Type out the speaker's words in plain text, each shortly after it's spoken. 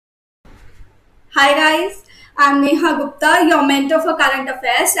Hi guys, I'm Neha Gupta, your mentor for current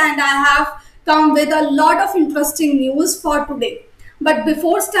affairs, and I have come with a lot of interesting news for today. But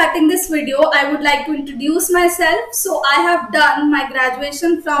before starting this video, I would like to introduce myself. So I have done my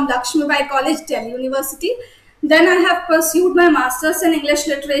graduation from Lakshmibai College, Delhi University. Then I have pursued my masters in English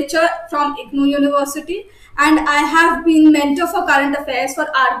literature from IGNOU University, and I have been mentor for current affairs for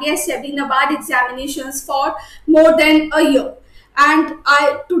RBI SEBI NABARD examinations for more than a year. And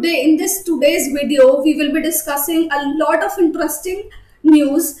today's video we will be discussing a lot of interesting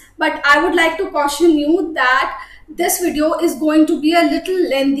news, but I would like to caution you that this video is going to be a little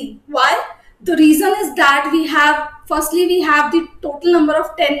lengthy. Why? The reason is that we have the total number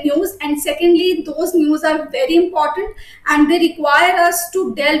of 10 news, and secondly, those news are very important and they require us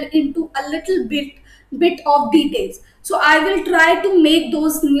to delve into a little bit of details. So I will try to make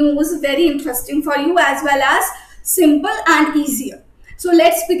those news very interesting for you as well as simple and easier. So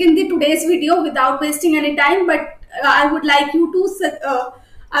let's begin the today's video without wasting any time. But I would like you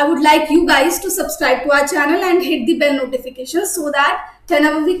guys to subscribe to our channel and hit the bell notification so that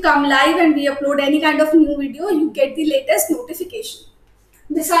whenever we come live and we upload any kind of new video, you get the latest notification.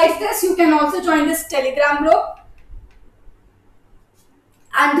 Besides this, you can also join this Telegram group.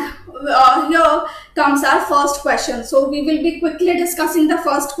 And here comes our first question. So we will be quickly discussing the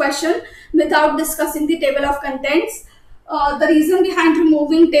first question without discussing the table of contents. The reason behind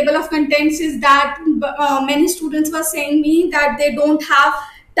removing table of contents is that many students were saying me that they don't have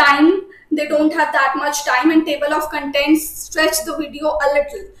time, they don't have that much time, and table of contents stretch the video a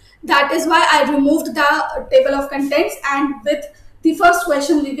little. That is why I removed the table of contents, and with the first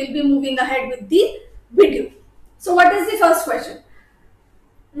question we will be moving ahead with the video. So what is the first question?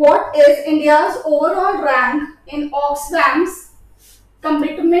 What is India's overall rank in Oxfam's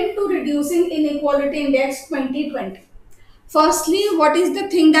Commitment to Reducing Inequality Index 2020? Firstly, what is the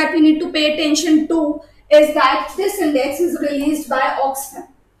thing that we need to pay attention to is that this index is released by Oxfam.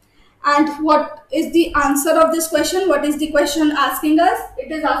 And what is the answer of this question? What is the question asking us?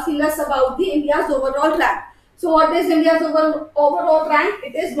 It is asking us about the India's overall rank. So what is India's overall rank?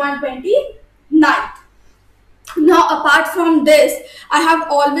 It is 129th. Now, apart from this, I have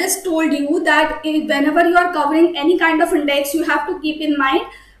always told you that whenever you are covering any kind of index, you have to keep in mind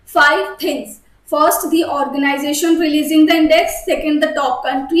 5 things. First, the organization releasing the index. Second, the top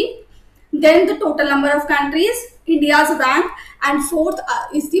country. Then the total number of countries, India's rank. And fourth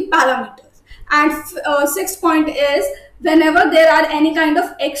is the parameters. And sixth point is, whenever there are any kind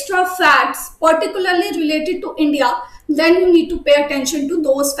of extra facts, particularly related to India, then you need to pay attention to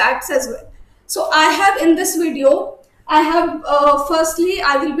those facts as well. So I have in this video, firstly,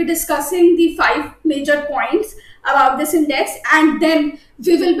 I will be discussing the 5 major points about this index, and then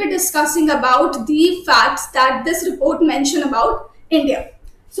we will be discussing about the facts that this report mentioned about India.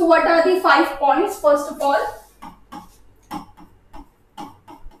 So what are the 5 points? First of all,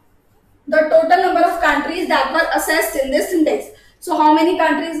 the total number of countries that were assessed in this index. So how many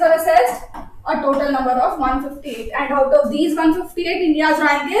countries were assessed? A total number of 158, and out of these 158, India's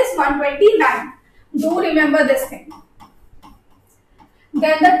rank is 129. Do remember this thing.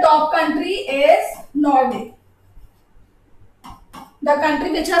 Then the top country is Norway, the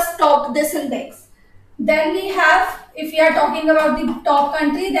country which has topped this index. Then we have, if we are talking about the top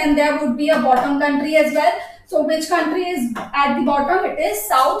country, then there would be a bottom country as well. So which country is at the bottom? It is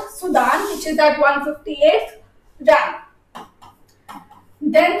South Sudan, which is at 158th rank.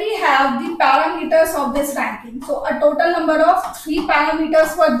 Then we have the parameters of this ranking. So a total number of 3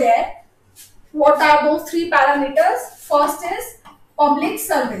 parameters were there. What are those 3 parameters? First is public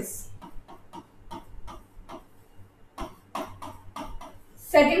service.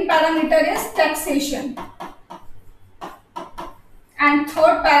 Second parameter is taxation. And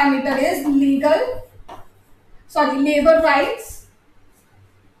third parameter is labor rights.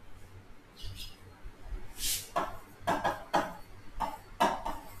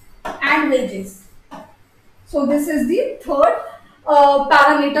 And wages. So this is the third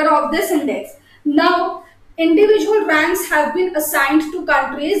parameter of this index. Now, individual ranks have been assigned to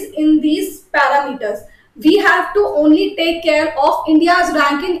countries in these parameters. We have to only take care of India's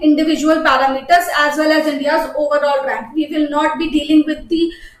rank in individual parameters as well as India's overall rank. We will not be dealing with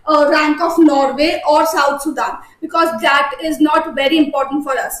the rank of Norway or South Sudan, because that is not very important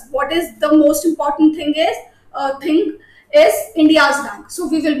for us. What is the most important thing is India's rank. So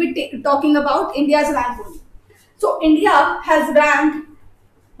we will be talking about India's rank only. So India has ranked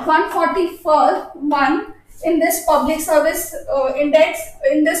 141 in this public service index,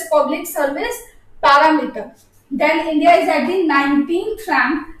 in this public service parameter. Then India is at the 19th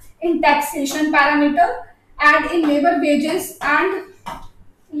rank in taxation parameter, and in labor wages and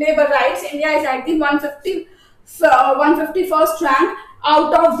labor rights, India is at the 151st rank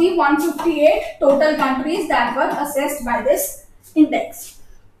out of the 158 total countries that were assessed by this index.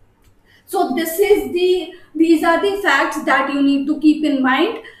 So these are the facts that you need to keep in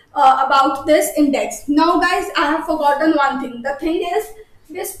mind about this index. Now guys, I have forgotten one thing. The thing is,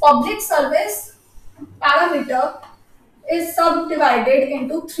 this public service parameter is subdivided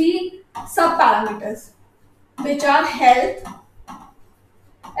into three sub parameters, which are health,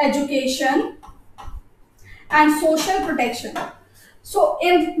 education, and social protection. So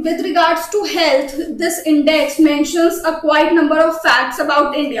with regards to health, this index mentions a quite number of facts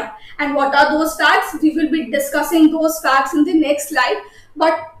about India. And what are those facts? We will be discussing those facts in the next slide.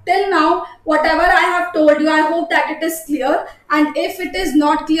 But till now, whatever I have told you, I hope that it is clear. And if it is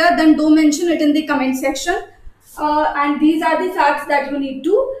not clear, then do mention it in the comment section. And these are the facts that you need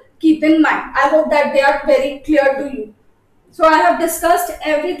to keep in mind. I hope that they are very clear to you. So I have discussed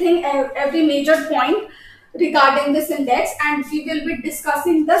everything, every major point regarding this index, and we will be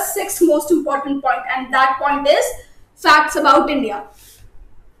discussing the sixth most important point, and that point is facts about India.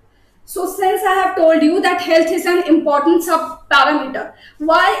 So since I have told you that health is an important sub parameter,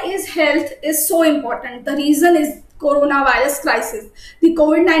 why is health is so important? The reason is coronavirus crisis. The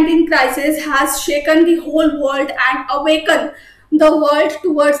COVID-19 crisis has shaken the whole world and awakened the world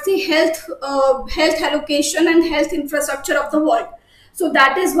towards the health allocation and health infrastructure of the world. So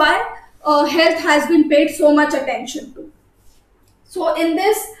that is why health has been paid so much attention to. So in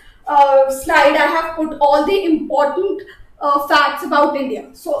this slide, I have put all the important facts about India.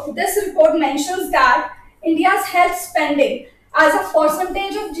 So this report mentions that India's health spending as a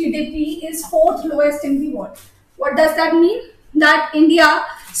percentage of GDP is fourth lowest in the world. What does that mean? That India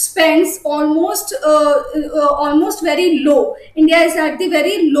spends almost very low. India is at the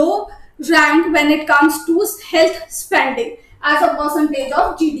very low rank when it comes to health spending as a percentage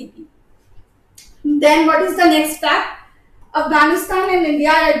of GDP. Then what is the next fact? Afghanistan and India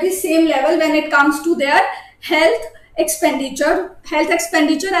are at the same level when it comes to their health expenditure as a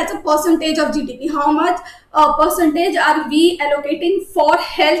percentage of GDP. How much percentage are we allocating for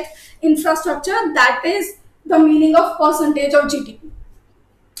health infrastructure? That is the meaning of percentage of GDP.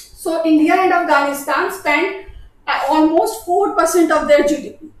 So India and Afghanistan spend almost 4% of their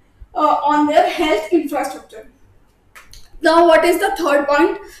GDP on their health infrastructure. Now, what is the third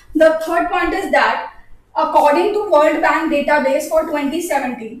point? The third point is that according to World Bank database for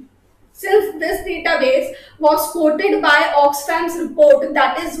 2017, since this database was quoted by Oxfam's report,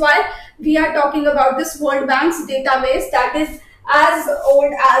 that is why we are talking about this World Bank's database that is as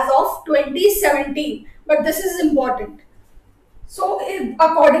old as of 2017. But this is important. So,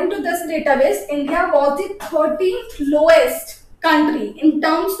 according to this database, India was the 13th lowest country in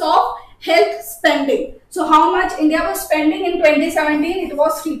terms of health spending. So how much India was spending in 2017? It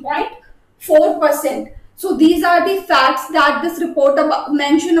was 3.4%. So these are the facts that this report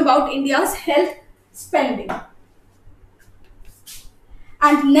mentioned about India's health spending.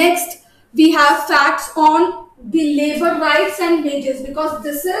 And next, we have facts on the labor rights and wages, because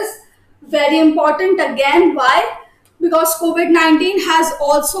this is very important again. Why? Because COVID-19 has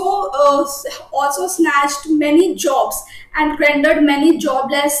also snatched many jobs and rendered many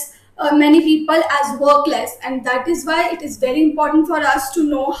jobless, many people as workless, and that is why it is very important for us to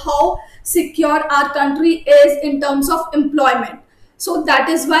know how secure our country is in terms of employment. So that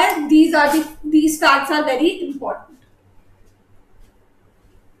is why these facts are very important.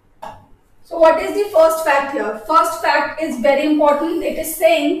 So what is the first fact here? First fact is very important. It is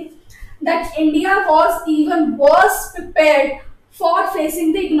saying that India was even worse prepared for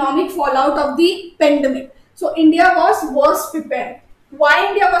facing the economic fallout of the pandemic. So India was worse prepared. Why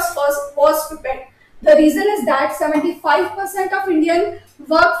India was worse prepared? The reason is that 75% of Indian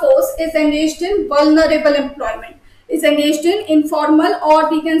workforce is engaged in vulnerable employment, is engaged in informal, or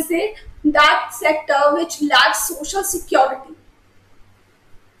we can say that sector which lacks social security.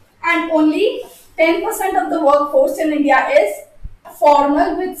 And only 10% of the workforce in India is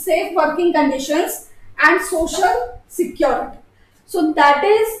formal with safe working conditions and social security. So that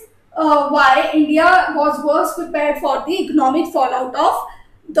is why India was worse prepared for the economic fallout of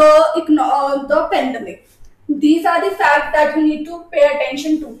the pandemic. These are the facts that you need to pay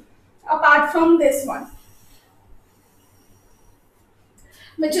attention to, apart from this one,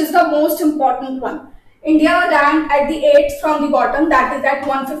 which is the most important one. India ranked at the 8th from the bottom, that is at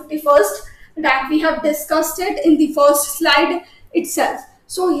 151st rank. We have discussed it in the first slide itself.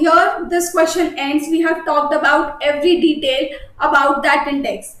 So here this question ends. We have talked about every detail about that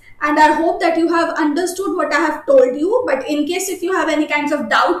index, and I hope that you have understood what I have told you. But in case if you have any kinds of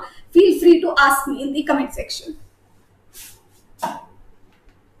doubt, feel free to ask me in the comment section.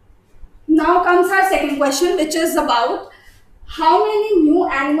 Now comes our second question, which is about how many new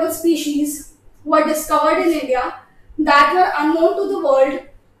animal species were discovered in India that were unknown to the world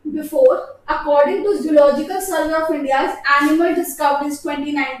before, according to Zoological Survey of India's Animal Discoveries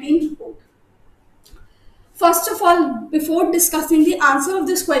 2019 report. First of all, before discussing the answer of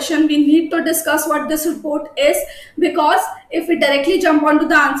this question, we need to discuss what this report is, because if we directly jump onto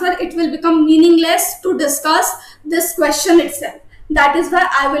the answer, it will become meaningless to discuss this question itself. That is why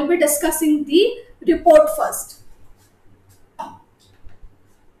I will be discussing the report first.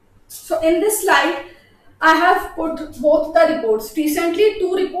 So in this slide, I have put both the reports. Recently,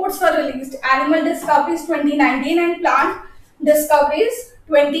 two reports were released, Animal Discoveries 2019 and Plant Discoveries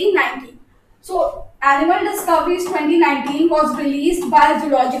 2019. So Animal Discoveries 2019 was released by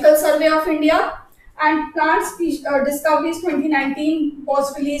Zoological Survey of India, and Plant Discoveries 2019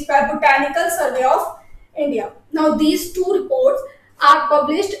 was released by Botanical Survey of India. Now these two reports are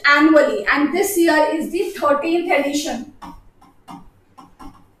published annually, and this year is the 13th edition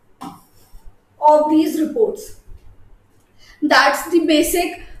of these reports. That's the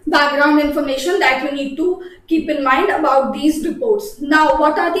basic background information that you need to keep in mind about these reports. Now,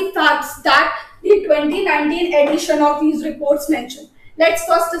 what are the facts that the 2019 edition of these reports mention? Let's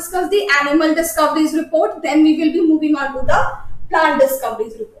first discuss the Animal Discoveries report, then we will be moving on to the Plant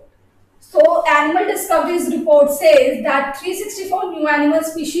Discoveries report. So, Animal Discoveries report says that 364 new animal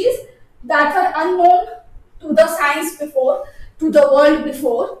species that were unknown to the science before, to the world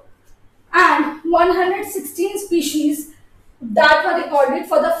before, and 116 species that were recorded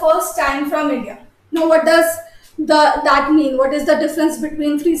for the first time from India. Now, what does that mean? What is the difference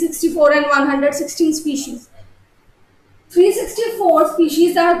between 364 and 116 species? 364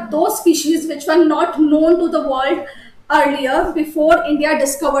 species are those species which were not known to the world earlier before India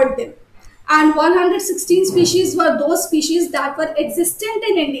discovered them. And 116 species were those species that were existent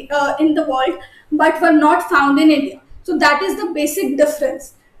in India, in the world, but were not found in India. So that is the basic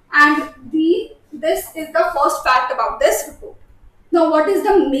difference. And this is the first fact about this report. Now, what is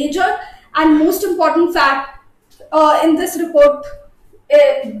the major and most important fact in this report?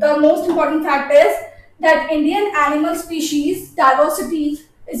 The most important fact is that Indian animal species diversity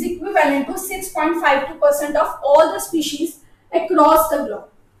is equivalent to 6.52% of all the species across the globe.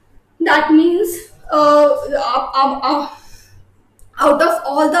 That means out of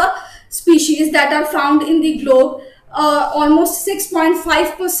all the species that are found in the globe, almost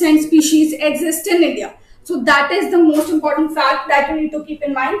 6.5% species exist in India. So that is the most important fact that you need to keep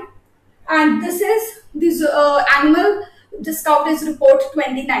in mind. And this is this Animal Discoveries Report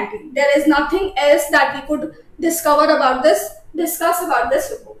 2019. There is nothing else that we could discuss about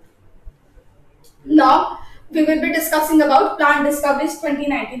this report. Now we will be discussing about Plant Discoveries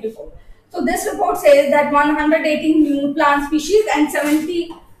 2019 report. So this report says that 118 new plant species and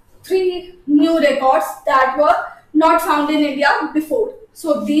 73 new records that were not found in India before.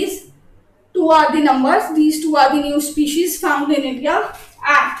 So these two are the numbers, these two are the new species found in India.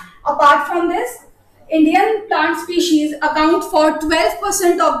 And apart from this, Indian plant species account for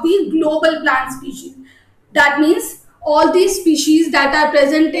 12% of the global plant species. That means all these species that are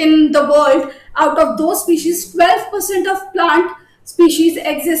present in the world, out of those species, 12% of plant species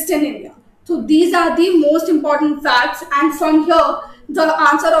exist in India. So these are the most important facts, and from here the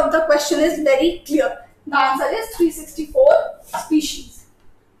answer of the question is very clear. The answer is 364 species.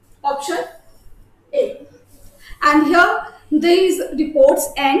 Option A. And here these reports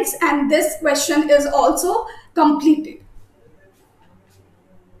ends, and this question is also completed.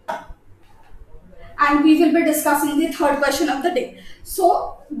 And we will be discussing the third question of the day.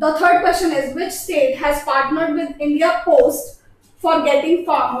 So the third question is, which state has partnered with India Post for getting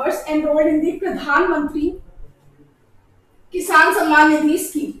farmers enrolled in the Pradhan Mantri Kisan Samman Nidhi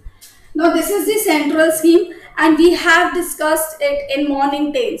scheme? Now this is the central scheme, and we have discussed it in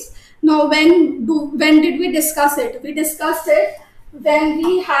Morning Tales. Now when did we discuss it? We discussed it when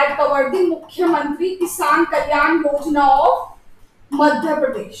we had covered the Mukhyamantri Kisan Kalyan Yojana of Madhya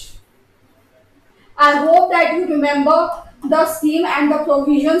Pradesh. I hope that you remember the scheme and the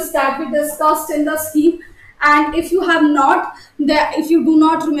provisions that we discussed in the scheme. And if you have not, if you do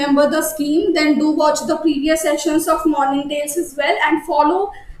not remember the scheme, then do watch the previous sessions of Morning Tales as well, and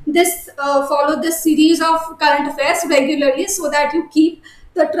follow this series of current affairs regularly, so that you keep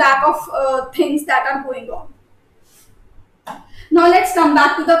the track of things that are going on. Now let's come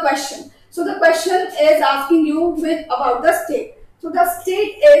back to the question. So the question is asking you about the state. So the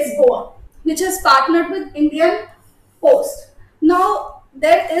state is Goa, which has partnered with Indian Post. Now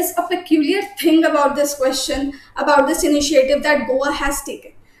there is a peculiar thing about this question, about this initiative that Goa has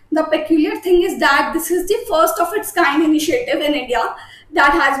taken. The peculiar thing is that this is the first of its kind initiative in India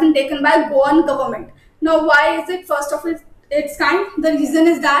that has been taken by Goan government. Now, why is it first of its kind? The reason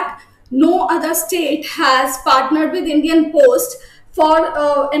is that no other state has partnered with Indian Post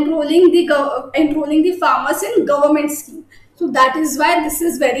for enrolling the farmers in government scheme. So that is why this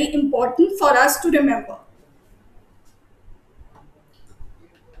is very important for us to remember.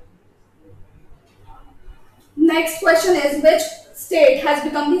 Next question is, which state has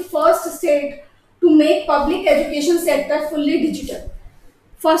become the first state to make public education sector fully digital?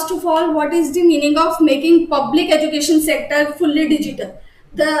 First of all, what is the meaning of making public education sector fully digital?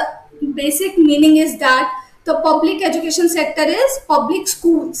 The basic meaning is that the public education sector is public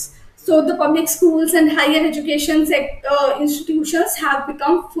schools. So the public schools and higher education institutions have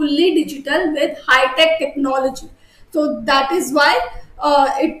become fully digital with high-tech technology. So that is why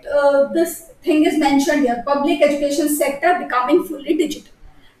this thing is mentioned here, public education sector becoming fully digital.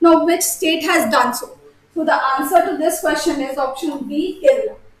 Now, which state has done so? So the answer to this question is option B,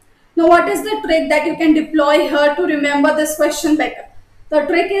 Kerala. Now, what is the trick that you can deploy here to remember this question better? The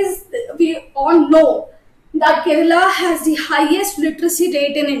trick is, we all know that Kerala has the highest literacy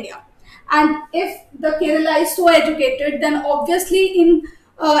rate in India. And if the Kerala is so educated, then obviously in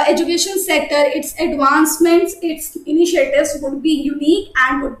education sector, its advancements, its initiatives would be unique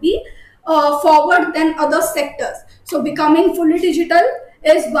and would be forward than other sectors. So becoming fully digital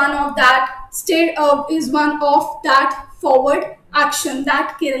is one of that forward action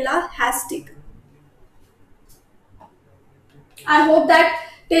that Kerala has taken. I hope that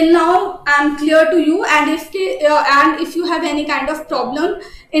till now I'm clear to you, and if you have any kind of problem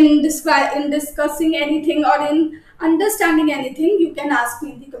in discussing anything or in understanding anything, you can ask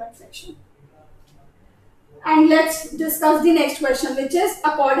me in the comment section. And let's discuss the next question, which is,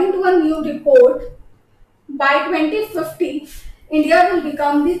 according to a new report, by 2050, India will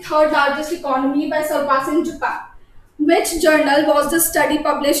become the third largest economy by surpassing Japan. Which journal was the study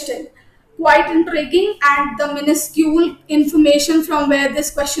published in? Quite intriguing, and the minuscule information from where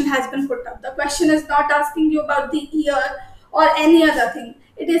this question has been put up. The question is not asking you about the year or any other thing.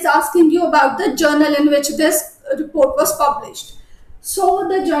 It is asking you about the journal in which this report was published. So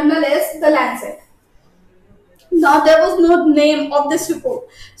the journal is the Lancet. Now, there was no name of this report.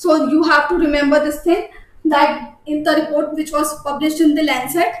 So you have to remember this thing, that in the report which was published in the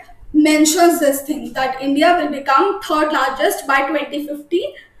Lancet mentions this thing, that India will become third largest by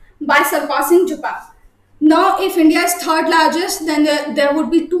 2050 by surpassing Japan. Now, if India is third largest, then there would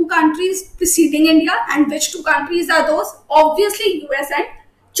be two countries preceding India. And which two countries are those? Obviously, US and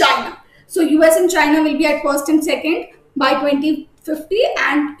China. So US and China will be at first and second by 2050,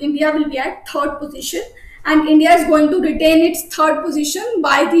 and India will be at third position. And India is going to retain its third position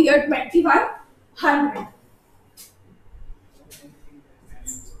by the year 2100.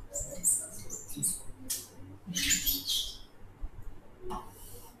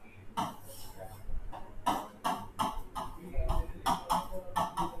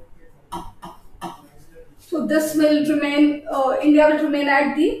 So this will remain, India will remain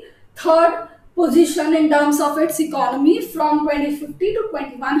at the third position in terms of its economy from 2050 to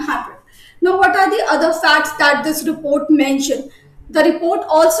 2100. Now, what are the other facts that this report mentioned? The report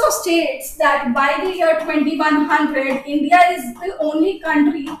also states that by the year 2100, India is the only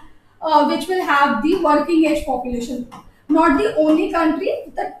country which will have the working age population. Not the only country,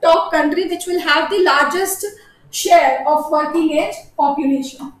 the top country which will have the largest share of working age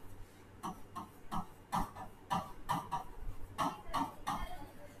population.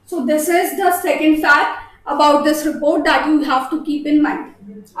 So this is the second fact about this report that you have to keep in mind.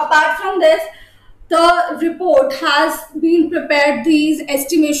 Apart from this, the report has been prepared, these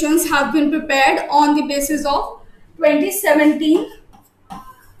estimations have been prepared on the basis of 2017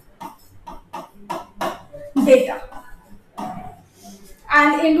 data.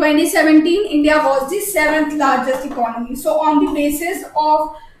 And in 2017, India was the 7th largest economy. So on the basis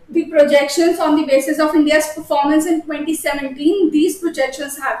of the projections, on the basis of India's performance in 2017, these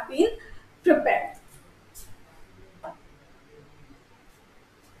projections have been prepared.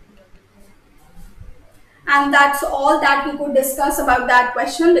 And that's all that we could discuss about that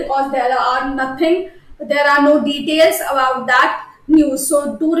question, because there are no details about that news.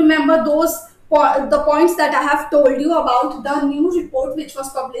 So do remember the points that I have told you about the new report which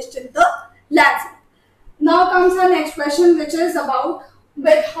was published in the Lancet. Now comes our next question, which is about,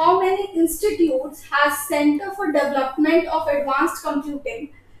 with how many institutes has Center for Development of Advanced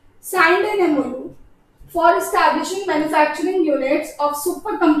Computing signed an MOU for establishing manufacturing units of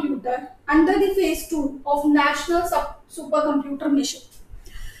supercomputer under the phase 2 of National Supercomputer Mission.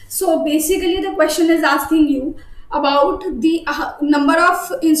 So basically the question is asking you, about the number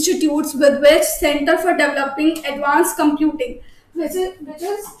of institutes with which Center for Developing Advanced Computing, which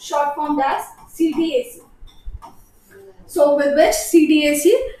is short formed as CDAC. So with which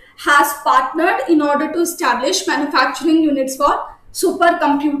CDAC has partnered in order to establish manufacturing units for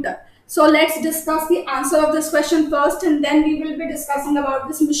supercomputer. So let's discuss the answer of this question first, and then we will be discussing about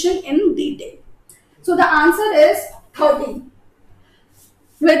this mission in detail. So the answer is 13.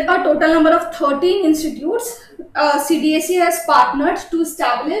 With a total number of 13 institutes, CDAC has partnered to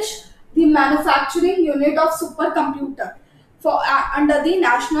establish the manufacturing unit of supercomputer for under the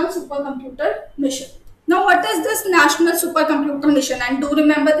National Supercomputer Mission. Now, what is this National Supercomputer Mission? And do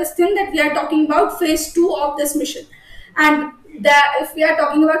remember this thing that we are talking about phase 2 of this mission. And that if we are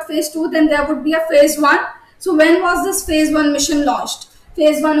talking about phase 2, then there would be a phase 1. So when was this phase 1 mission launched?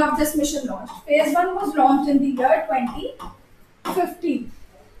 Phase 1 of this mission launched. Phase 1 was launched in the year 2015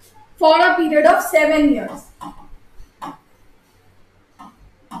 for a period of 7 years.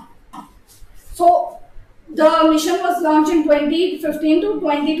 So the mission was launched in 2015 to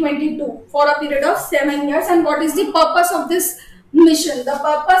 2022 for a period of 7 years. And what is the purpose of this mission? The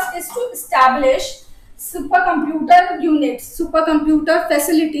purpose is to establish supercomputer units, supercomputer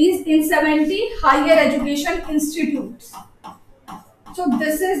facilities in 70 higher education institutes. So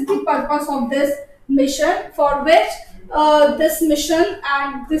this is the purpose of this mission, for which this mission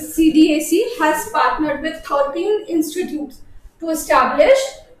and this CDAC has partnered with 13 institutes to establish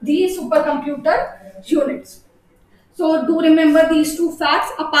the supercomputer units. So do remember these two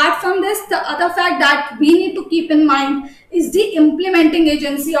facts. Apart from this, the other fact that we need to keep in mind is the implementing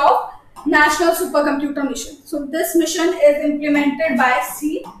agency of National Supercomputer Mission. So this mission is implemented by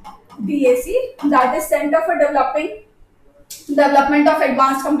CDAC, that is Center for Development of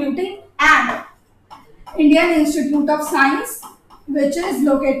Advanced Computing, and Indian Institute of Science, which is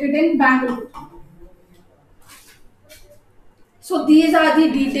located in Bangalore. So these are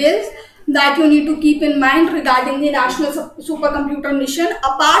the details that you need to keep in mind regarding the National Supercomputer Mission,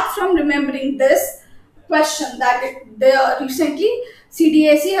 apart from remembering this question that recently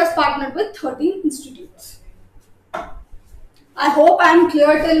CDAC has partnered with 13 institutes. I hope I am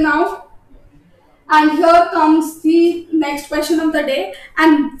clear till now. And here comes the next question of the day,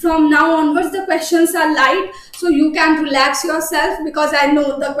 and from now onwards the questions are light, so you can relax yourself, because I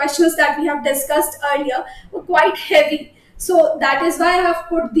know the questions that we have discussed earlier were quite heavy. So that is why I have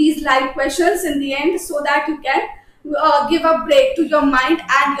put these light questions in the end, so that you can give a break to your mind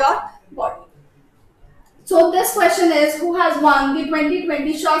and your body. So this question is, who has won the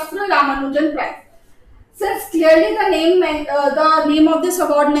 2020 SASTRA Ramanujan Prize? Since clearly the name of this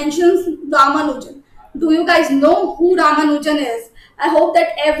award mentions Ramanujan, do you guys know who Ramanujan is? I hope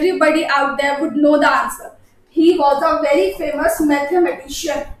that everybody out there would know the answer. He was a very famous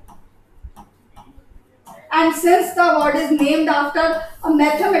mathematician. And since the award is named after a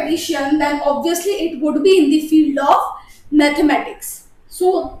mathematician, then obviously it would be in the field of mathematics.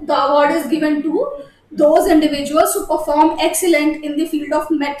 So the award is given to those individuals who perform excellent in the field of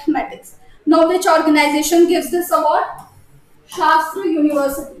mathematics. Now, which organization gives this award? SASTRA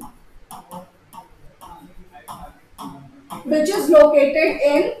University, which is located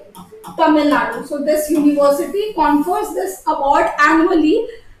in Tamil Nadu. So this university confers this award annually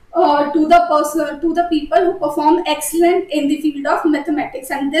to the people who perform excellent in the field of mathematics.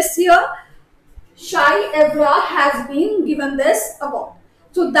 And this year, Shai Evra has been given this award.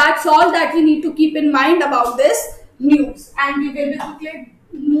 So that's all that we need to keep in mind about this news. And we will be quickly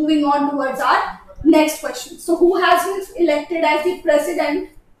moving on towards our next question. So who has been elected as the president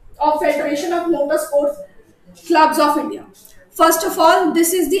of Federation of Motorsports Clubs of India? First of all,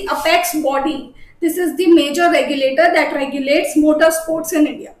 this is the apex body. This is the major regulator that regulates motorsports in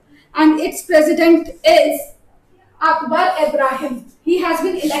India. And its president is Akbar Ibrahim. He has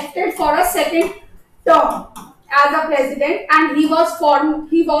been elected for a second term as a president, and he was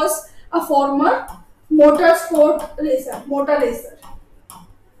a former motor racer.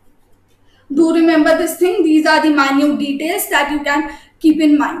 Do remember this thing. These are the minute details that you can keep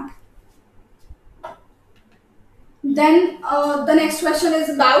in mind. Then the next question is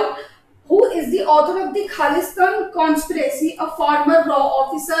about who is the author of the Khalistan Conspiracy, a former law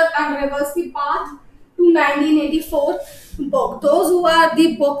officer, Unravels the Path to 1984 book. Those who are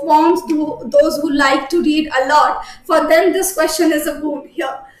the bookworms, those who like to read a lot, for them this question is a boon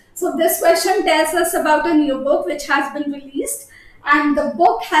here. So this question tells us about a new book which has been released, and the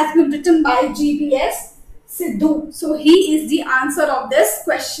book has been written by GBS Sidhu. So he is the answer of this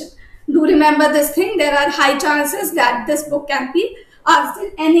question. Do remember this thing. There are high chances that this book can be asked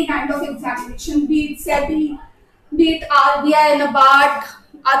in any kind of examination, be it SEBI, be it RBI, NABARD,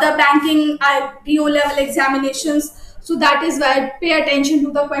 other banking IPO level examinations. So that is why pay attention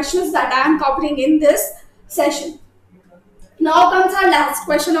to the questions that I am covering in this session. Now comes our last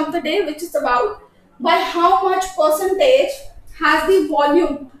question of the day, which is about by how much percentage has the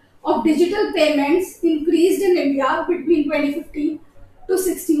volume of digital payments increased in India between 2015 to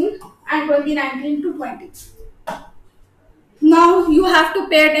 16 and 2019 to 20. Now you have to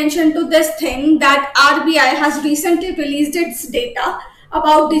pay attention to this thing that RBI has recently released its data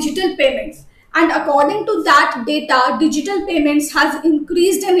about digital payments, and according to that data, digital payments has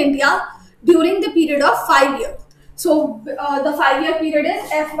increased in India during the period of 5 years. So the 5 year period is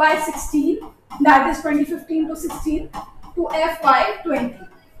FY16, that is 2015 to 16 to FY20.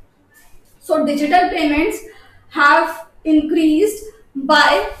 So digital payments have increased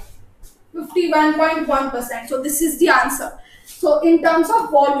by 51.1%. So this is the answer. So in terms of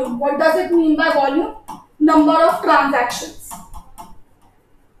volume, what does it mean by volume? Number of transactions.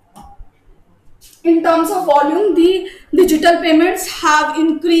 In terms of volume, the digital payments have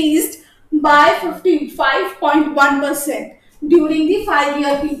increased by 55.1% during the 5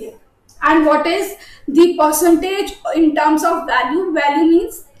 year period. And what is the percentage in terms of value? Value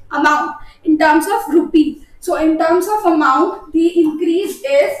means amount in terms of rupee. So in terms of amount, the increase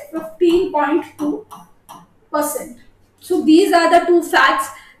is 15.2%. So these are the two facts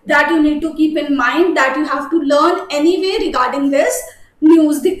that you need to keep in mind, that you have to learn anyway regarding this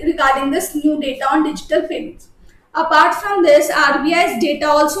news, regarding this new data on digital payments. Apart from this, RBI's data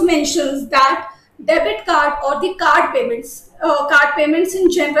also mentions that debit card or the card payments in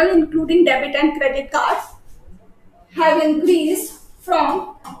general, including debit and credit cards, have increased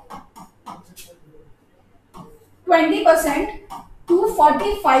from 20% to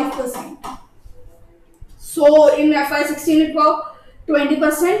 45%. So in FY16 it was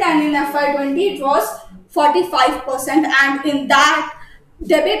 20% and in FY20 it was 45%, and in that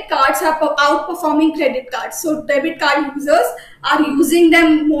debit cards are outperforming credit cards. So debit card users are using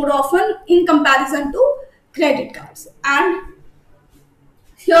them more often in comparison to credit cards. And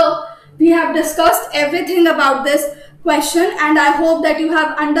here we have discussed everything about this question, and I hope that you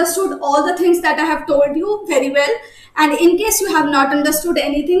have understood all the things that I have told you very well. And in case you have not understood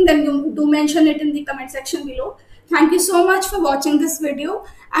anything, then you do mention it in the comment section below. Thank you so much for watching this video,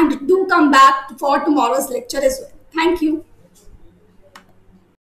 and do come back for tomorrow's lecture as well. Thank you.